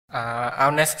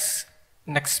Our next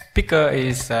speaker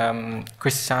is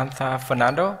Chrisantha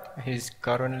Fernando. He's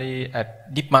currently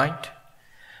at DeepMind.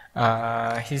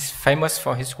 He's famous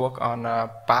for his work on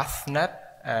PathNet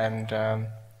and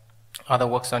other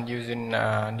works on using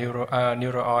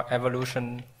neural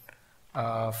evolution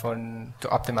to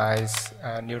optimize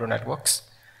neural networks.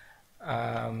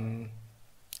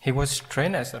 He was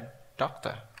trained as a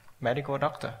doctor, medical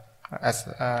doctor,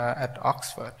 at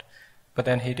Oxford. But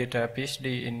then he did a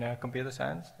PhD in computer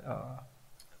science. The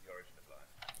origin of life.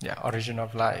 Yeah, origin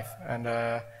of life. And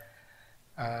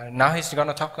now he's going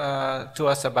to talk to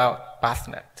us about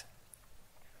PathNet.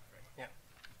 Yeah.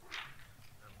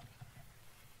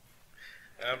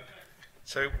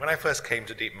 So when I first came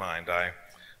to DeepMind, I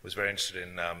was very interested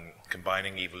in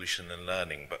combining evolution and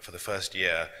learning. But for the first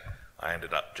year, I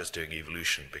ended up just doing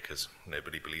evolution because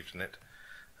nobody believed in it.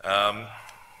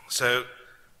 So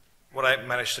what I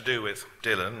managed to do with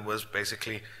Dylan was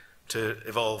basically to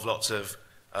evolve lots of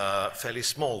fairly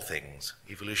small things.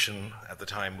 Evolution at the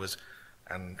time was,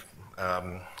 and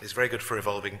is very good for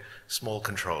evolving small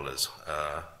controllers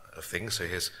of things. So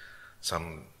here's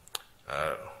some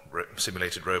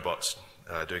simulated robots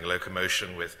doing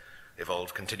locomotion with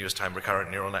evolved continuous time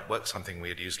recurrent neural networks, something we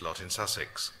had used a lot in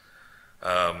Sussex.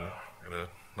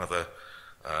 Another,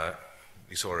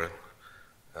 you saw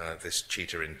this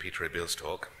cheetah in Peter Abill's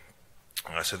talk.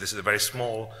 So this is a very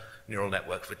small neural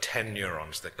network for 10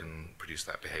 neurons that can produce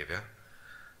that behavior.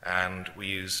 And we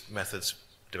used methods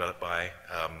developed by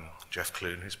Jeff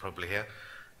Clune, who's probably here,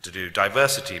 to do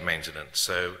diversity maintenance.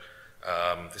 So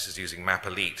this is using Map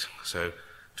Elite, so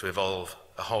to evolve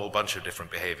a whole bunch of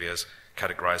different behaviors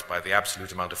categorized by the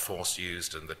absolute amount of force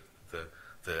used and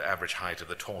the average height of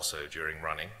the torso during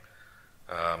running.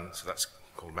 So that's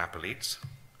called Map Elites.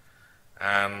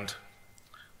 And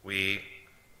we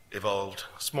evolved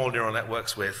small neural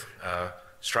networks with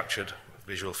structured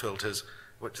visual filters.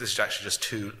 This is actually just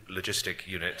 2 logistic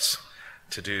units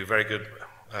to do very good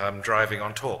driving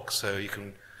on talks. So you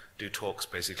can do talks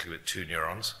basically with 2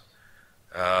 neurons.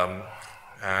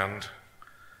 And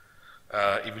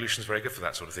evolution is very good for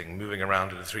that sort of thing. Moving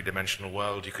around in a 3-dimensional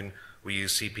world, we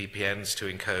use CPPNs to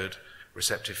encode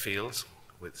receptive fields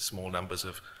with small numbers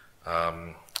of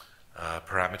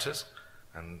parameters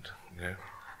and a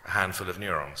handful of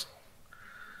neurons.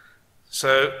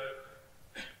 So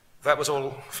that was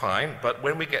all fine, but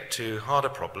when we get to harder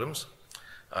problems,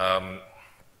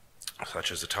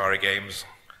 such as Atari games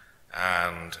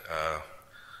and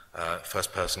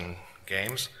first-person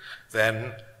games,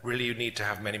 then really you need to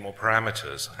have many more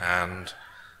parameters. And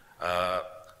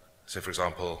so, for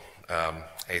example,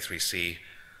 A3C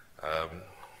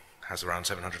has around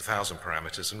 700,000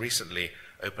 parameters, and recently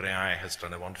OpenAI has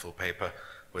done a wonderful paper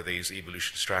where they use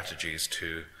evolution strategies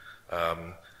to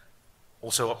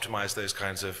also optimize those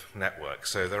kinds of networks.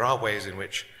 So there are ways in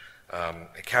which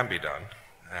it can be done,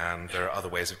 and there are other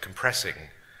ways of compressing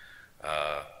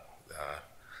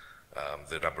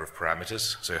the number of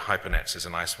parameters. So HyperNets is a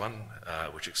nice one,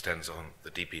 which extends on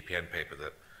the DPPN paper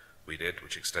that we did,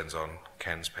 which extends on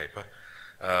Ken's paper,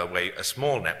 where a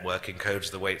small network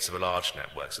encodes the weights of a large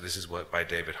network. So this is work by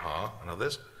David Ha and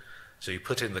others. So you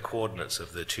put in the coordinates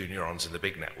of the 2 neurons in the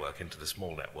big network into the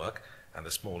small network, and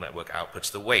the small network outputs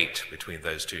the weight between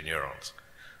those 2 neurons.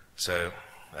 So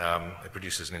it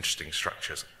produces an interesting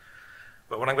structures.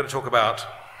 But what I'm going to talk about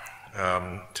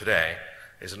today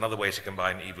is another way to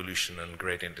combine evolution and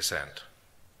gradient descent.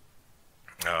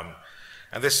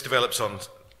 And this develops on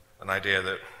an idea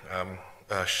that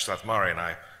Shashanth Mari and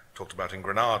I talked about in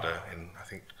Granada in, I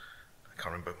can't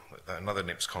remember, another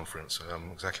NIPS conference,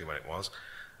 exactly when it was.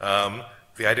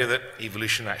 The idea that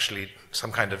evolution actually,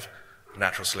 some kind of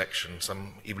natural selection,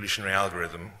 some evolutionary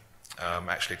algorithm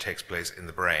actually takes place in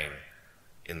the brain.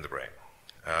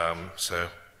 So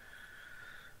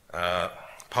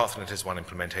PathNet is one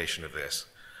implementation of this.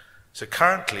 So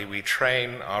currently we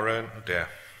train our own,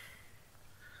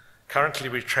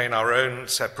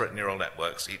 separate neural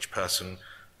networks. Each person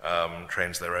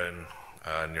trains their own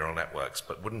neural networks,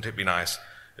 but wouldn't it be nice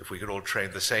if we could all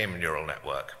train the same neural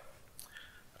network?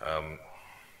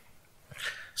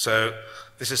 So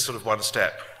this is sort of one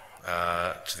step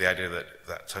to the idea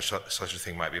that such a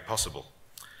thing might be possible.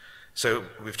 So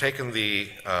we've taken the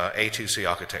A2C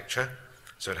architecture.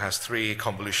 So it has 3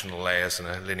 convolutional layers and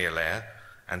a linear layer,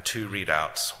 and 2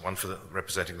 readouts, one for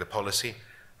representing the policy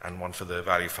and one for the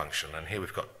value function. And here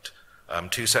we've got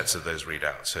 2 sets of those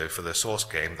readouts. So for the source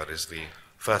game, that is the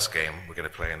first game, we're going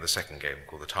to play in the second game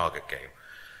called the target game.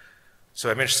 So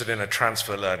I'm interested in a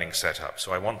transfer learning setup.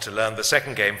 So I want to learn the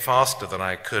second game faster than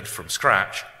I could from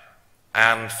scratch,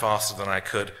 and faster than I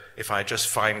could if I just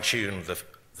fine-tuned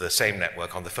the same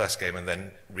network on the first game and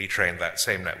then retrain that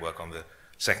same network on the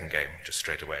second game just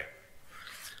straight away.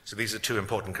 So these are two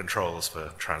important controls for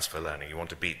transfer learning. You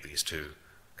want to beat these two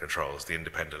controls, the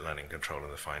independent learning control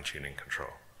and the fine-tuning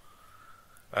control.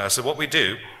 So what we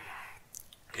do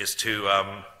is to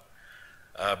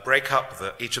break up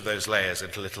each of those layers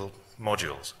into little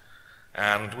modules.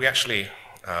 And we actually,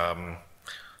 in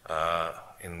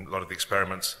a lot of the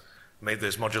experiments, made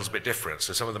those modules a bit different.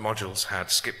 So some of the modules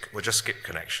were just skip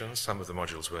connections, some of the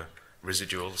modules were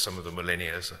residual, some of them were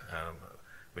linears,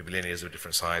 maybe linears of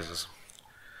different sizes.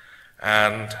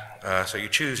 And so you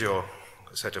choose your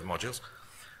set of modules,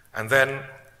 and then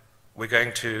we're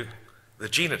going to, the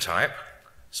genotype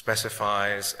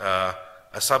specifies a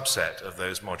subset of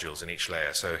those modules in each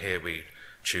layer. So here we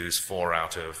choose 4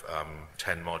 out of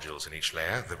 10 modules in each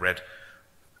layer. The red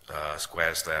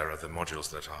squares there are the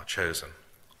modules that are chosen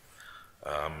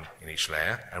in each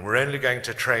layer, and we're only going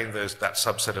to train that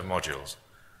subset of modules.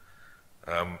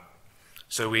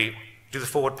 So we do the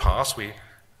forward pass, we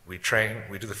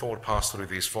do the forward pass through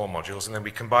these 4 modules, and then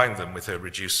we combine them with a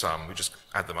reduced sum. We just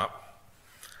add them up,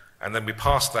 and then we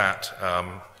pass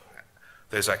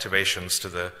those activations to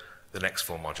the next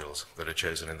 4 modules that are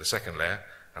chosen in the second layer,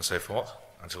 and so forth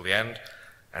until the end.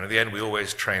 And at the end, we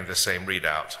always train the same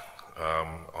readout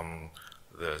on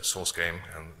the source game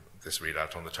and this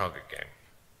readout on the target game.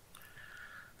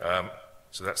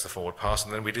 So that's the forward pass,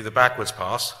 and then we do the backwards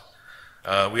pass.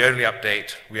 We only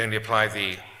apply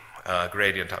the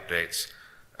gradient updates.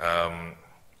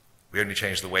 We only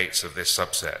change the weights of this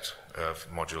subset of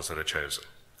modules that are chosen.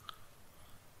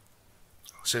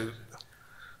 So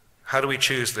how do we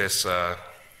choose this? How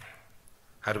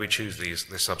do we choose this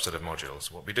subset of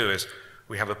modules? What we do is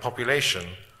we have a population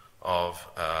of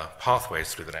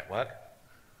pathways through the network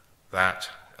that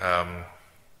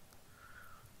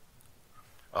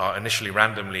are initially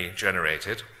randomly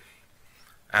generated,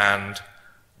 and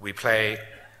we play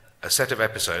a set of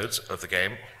episodes of the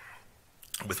game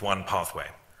with one pathway,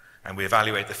 and we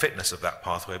evaluate the fitness of that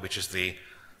pathway, which is the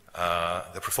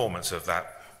performance of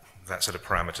that set of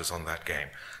parameters on that game.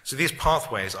 So these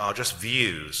pathways are just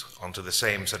views onto the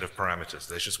same set of parameters.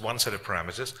 There's just one set of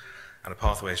parameters, and a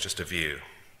pathway is just a view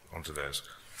onto those.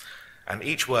 And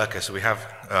each worker, so we have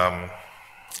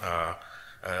a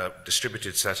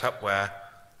distributed setup where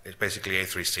it's basically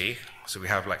A3C. So we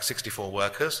have like 64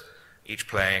 workers, each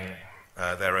playing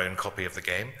their own copy of the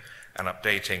game and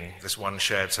updating this one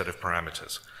shared set of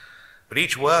parameters. But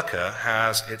each worker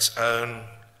has its own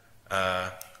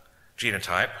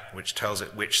genotype, which tells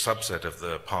it which subset of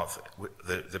the path,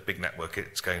 the big network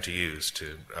it's going to use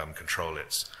to control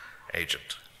its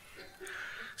agent.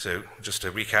 So just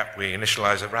to recap, we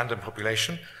initialize a random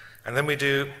population, and then we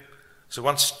do, so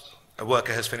once a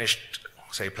worker has finished,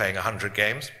 say, playing 100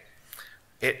 games,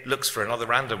 it looks for another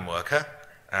random worker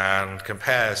and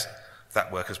compares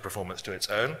that worker's performance to its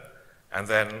own, and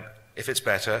then, if it's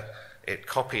better, it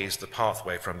copies the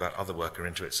pathway from that other worker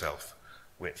into itself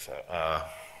with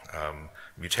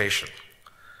mutation.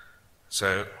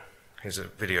 So here's a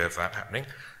video of that happening,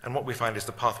 and what we find is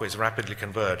the pathways rapidly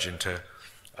converge into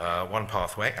one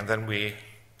pathway, and then we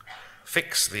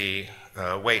fix the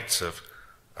weights of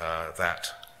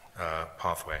that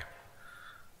pathway.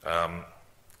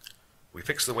 We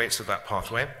fix the weights of that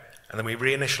pathway, and then we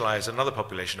reinitialize another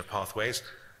population of pathways,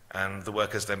 and the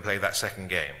workers then play that second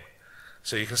game.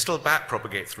 So you can still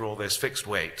backpropagate through all those fixed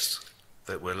weights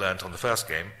that were learnt on the first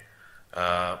game,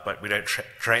 but we don't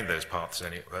train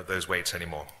those weights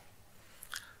anymore.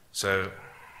 So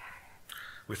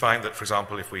we find that, for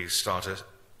example, if we start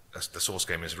the source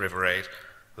game is River Raid,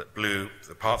 that blue,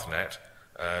 the PathNet,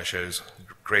 shows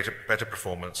better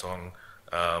performance on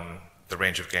the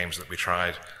range of games that we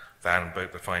tried than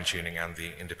both the fine-tuning and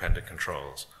the independent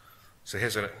controls. So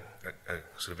here's a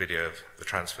sort of video of the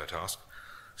transfer task.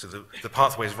 So the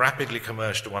pathways rapidly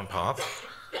converge to one path,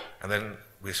 and then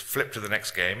we flip to the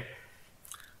next game,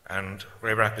 and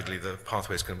very rapidly the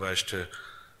pathways converge to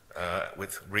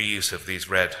with reuse of these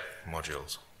red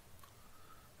modules.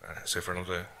 So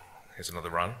here's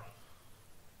another run.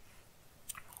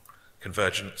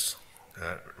 Convergence,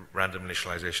 random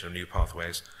initialization of new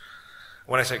pathways.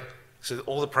 When I say, so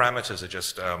all the parameters are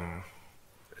just,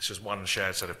 it's just one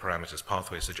shared set of parameters.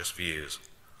 Pathways are just views.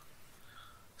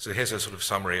 So here's a sort of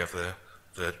summary of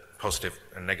the positive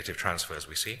and negative transfers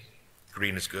we see.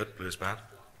 Green is good, blue is bad.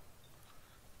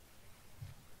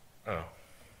 Oh.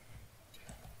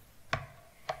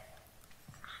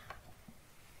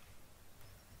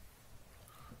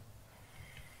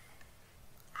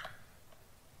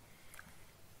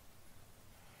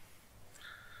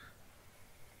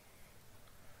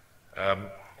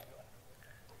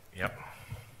 Yep.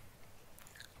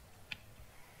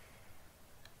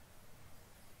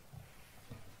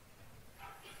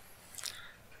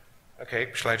 Okay,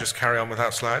 shall I just carry on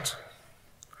without slides?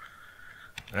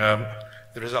 The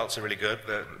results are really good.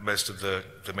 Most of the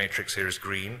matrix here is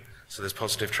green, so there's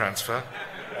positive transfer.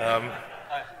 Can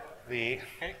you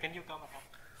come again?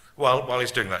 While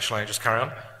he's doing that, shall I just carry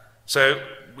on? So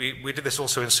we did this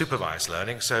also in supervised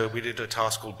learning. So we did a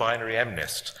task called binary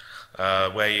MNIST,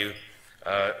 where you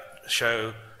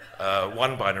show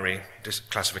one binary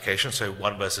classification, so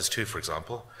 1 versus 2, for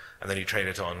example, and then you train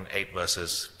it on 8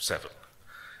 versus 7.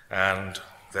 And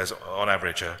there's, on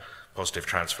average, a positive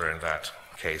transfer in that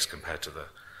case compared to the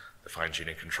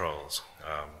fine-tuning controls.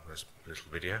 There's a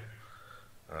little video.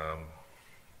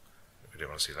 If you don't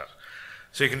want to see that.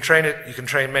 So you can train it. You can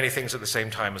train many things at the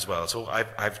same time as well. So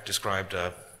I've described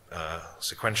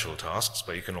sequential tasks,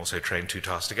 but you can also train 2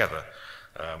 tasks together.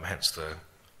 Hence the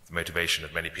motivation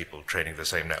of many people training the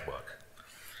same network.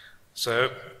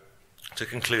 So to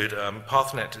conclude,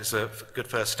 PathNet is a good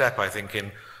first step, I think,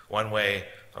 in one way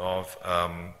of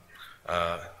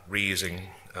reusing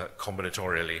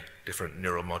combinatorially different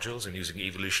neural modules and using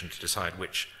evolution to decide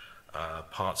which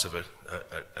parts of a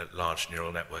large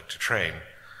neural network to train.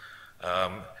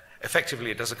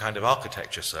 Effectively, it does a kind of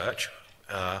architecture search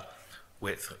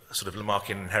with sort of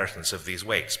Lamarckian inheritance of these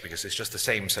weights, because it's just the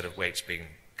same set of weights being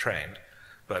trained,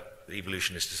 but the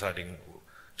evolution is deciding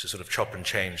to sort of chop and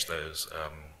change those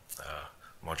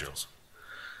modules.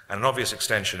 And an obvious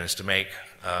extension is to make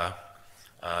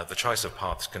the choice of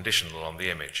paths conditional on the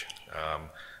image,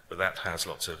 but that has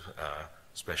lots of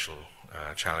special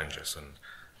challenges, and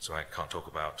so I can't talk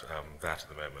about that at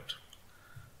the moment.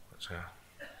 But,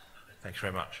 thank you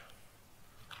very much.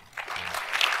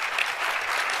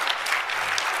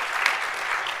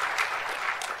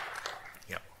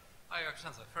 Yeah. Hi,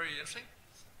 Chrisantha. Very interesting.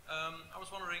 I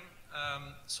was wondering,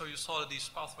 so you saw that these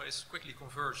pathways quickly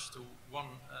converge to one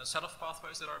set of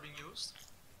pathways that are being used,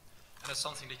 and that's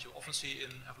something that you often see in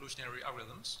evolutionary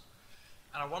algorithms.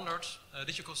 And I wondered,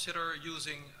 did you consider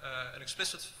using an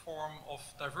explicit form of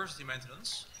diversity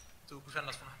maintenance to prevent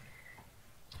that from happening?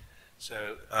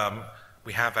 So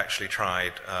we have actually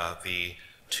tried the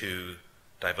 2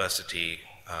 diversity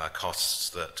costs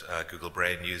that Google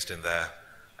Brain used in their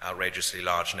outrageously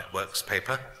large networks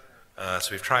paper.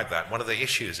 So we've tried that. One of the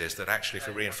issues is that actually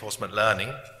for reinforcement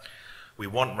learning, we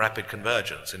want rapid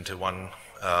convergence into one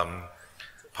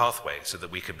pathway, so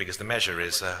that we can, because the measure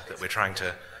is that we're trying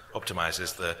to optimize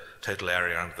is the total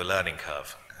area under the learning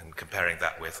curve, and comparing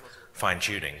that with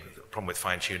fine-tuning. The problem with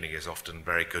fine-tuning is often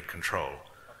very good control.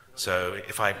 So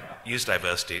if I use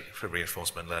diversity for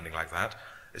reinforcement learning like that,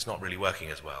 it's not really working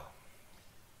as well.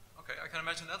 Okay, I can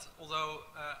imagine that, although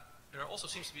there also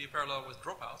seems to be a parallel with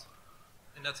dropout,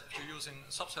 in that if you're using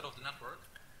a subset of the network,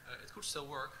 it could still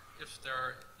work if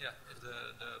if the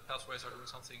pathways are doing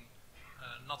something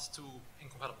not too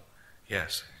incompatible.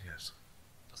 Yes, yes.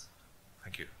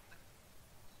 Thank you.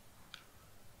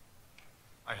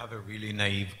 I have a really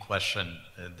naive question.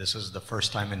 This is the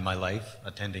first time in my life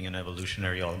attending an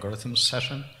evolutionary algorithms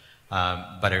session,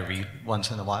 but I read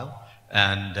once in a while.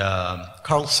 And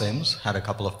Carl Sims had a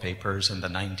couple of papers in the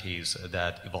 90s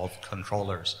that evolved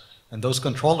controllers. And those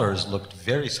controllers looked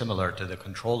very similar to the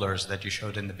controllers that you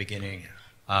showed in the beginning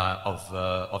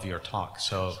of your talk.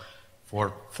 So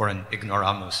for an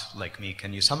ignoramus like me,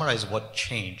 can you summarize what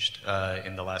changed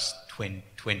in the last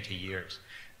 20 years?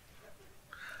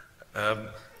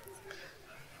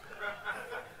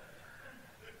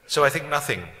 So I think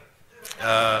nothing.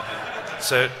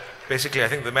 So basically, I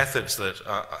think the methods that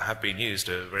have been used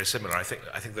are very similar. I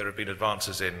think there have been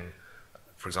advances in,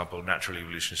 for example, natural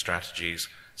evolution strategies,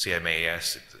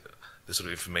 CMAES, the sort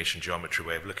of information geometry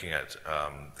way of looking at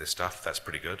this stuff. That's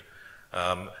pretty good.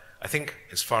 I think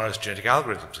as far as genetic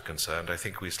algorithms are concerned, I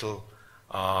think we still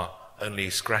are only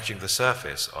scratching the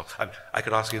surface of. I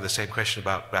could ask you the same question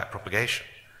about backpropagation.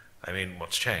 I mean,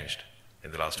 what's changed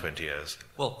in the last 20 years?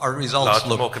 Well, our results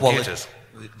look more computers.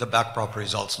 The backprop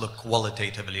results look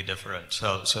qualitatively different.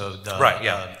 So the right,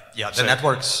 yeah, the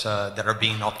networks that are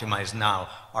being optimized now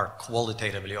are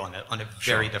qualitatively on a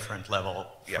very different level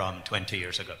from 20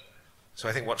 years ago. So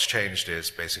I think what's changed is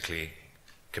basically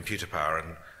computer power,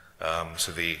 and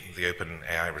so the open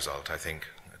AI result, I think,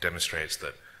 demonstrates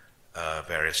that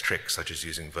various tricks such as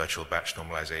using virtual batch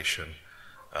normalization,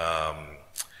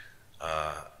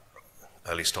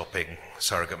 early stopping,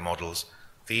 surrogate models,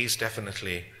 these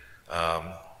definitely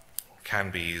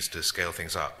can be used to scale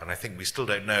things up. And I think we still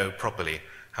don't know properly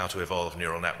how to evolve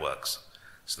neural networks.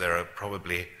 So there are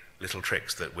probably little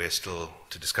tricks that we're still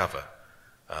to discover.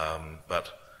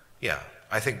 But yeah,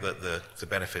 I think that the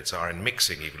benefits are in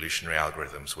mixing evolutionary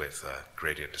algorithms with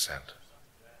gradient descent.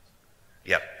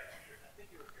 Yep. I think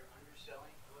you're underselling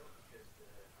a little, because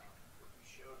what you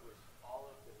showed was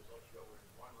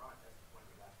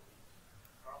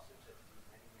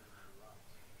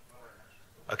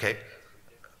Okay.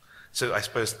 So I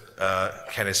suppose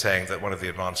Ken is saying that one of the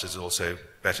advances is also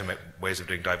better ways of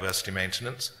doing diversity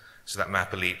maintenance. So that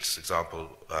map elites example,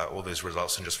 all those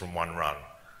results are just from one run.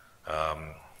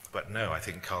 But no, I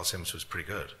think Carl Sims was pretty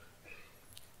good.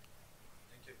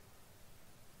 Thank you.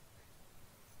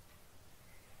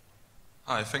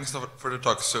 Hi, thanks for the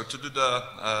talk. So to do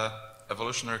the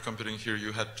evolutionary computing here,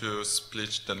 you had to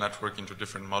split the network into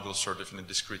different models sort of in a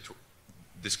discrete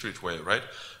way, right?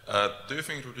 Do you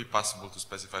think it would be possible to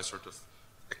specify sort of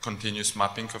a continuous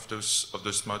mapping of those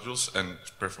modules and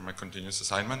perform a continuous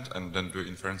assignment and then do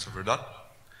inference over that?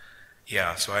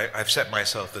 Yeah, so I've set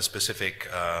myself the specific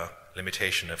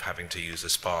limitation of having to use a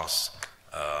sparse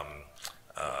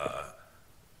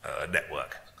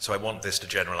network. So I want this to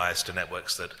generalize to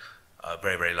networks that are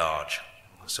very, very large.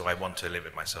 So I want to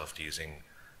limit myself to using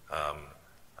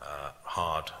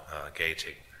hard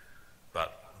gating,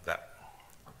 but that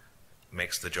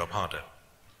makes the job harder.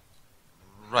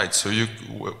 Right. So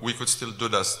we could still do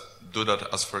that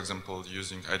as, for example,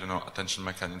 using, I don't know, attention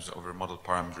mechanisms over model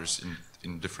parameters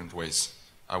in different ways.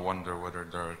 I wonder whether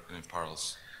there are any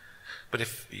parallels. But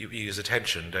if you use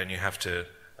attention, don't you have to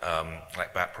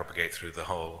like backpropagate through the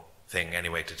whole thing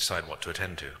anyway to decide what to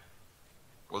attend to?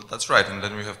 Well, that's right. And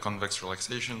then we have convex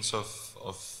relaxations of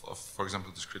for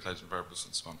example, discrete lighting variables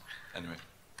and so on. Anyway.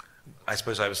 I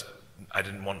suppose I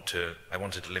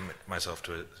wanted to limit myself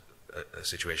to a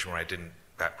situation where I didn't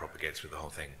backpropagate through the whole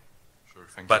thing. Sure,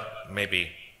 thank you. But maybe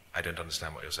I don't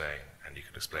understand what you're saying, and you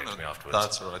can explain to me afterwards.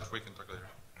 That's all right. We can talk later.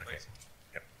 Okay. Thanks.